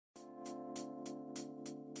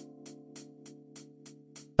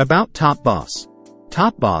About TopBOSS.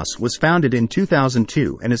 TopBOSS was founded in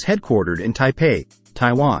 2002 and is headquartered in Taipei,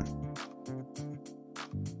 Taiwan.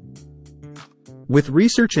 With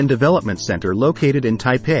Research and Development Center located in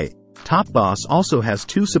Taipei, TopBOSS also has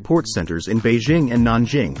 2 support centers in Beijing and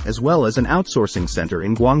Nanjing as well as an outsourcing center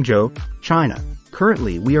in Guangzhou, China.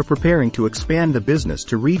 Currently we are preparing to expand the business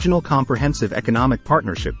to Regional Comprehensive Economic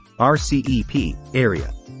Partnership, RCEP,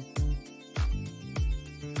 area.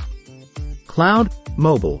 Cloud,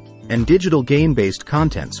 mobile, and digital game-based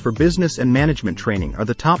contents for business and management training are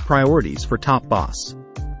the top priorities for TopBOSS.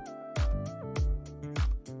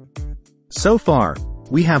 So far,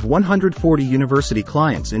 we have 140 university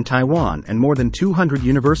clients in Taiwan and more than 200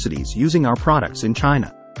 universities using our products in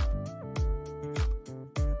China.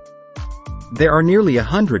 There are nearly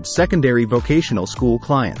 100 secondary vocational school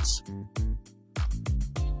clients.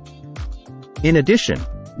 In addition,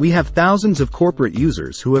 we have thousands of corporate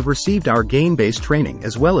users who have received our game-based training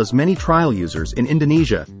as well as many trial users in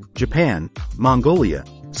Indonesia, Japan, Mongolia,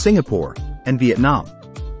 Singapore, and Vietnam.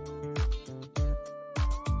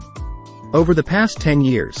 Over the past 10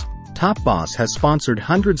 years, TopBOSS has sponsored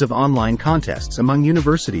hundreds of online contests among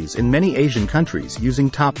universities in many Asian countries using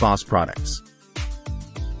TopBOSS products.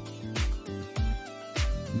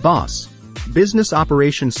 BOSS, Business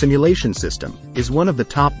Operation Simulation System, is one of the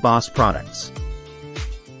TopBOSS products.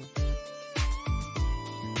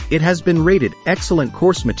 It has been rated excellent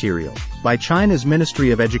course material by China's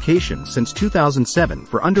Ministry of Education since 2007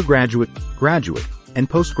 for undergraduate, graduate, and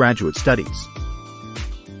postgraduate studies.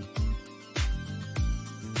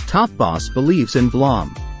 TopBOSS believes in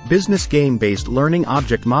BLOM, business game-based learning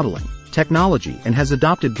object modeling, technology and has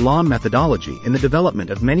adopted BLOM methodology in the development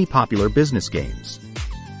of many popular business games.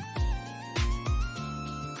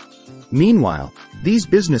 Meanwhile, these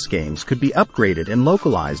business games could be upgraded and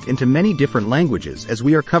localized into many different languages as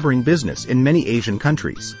we are covering business in many Asian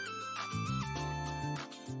countries.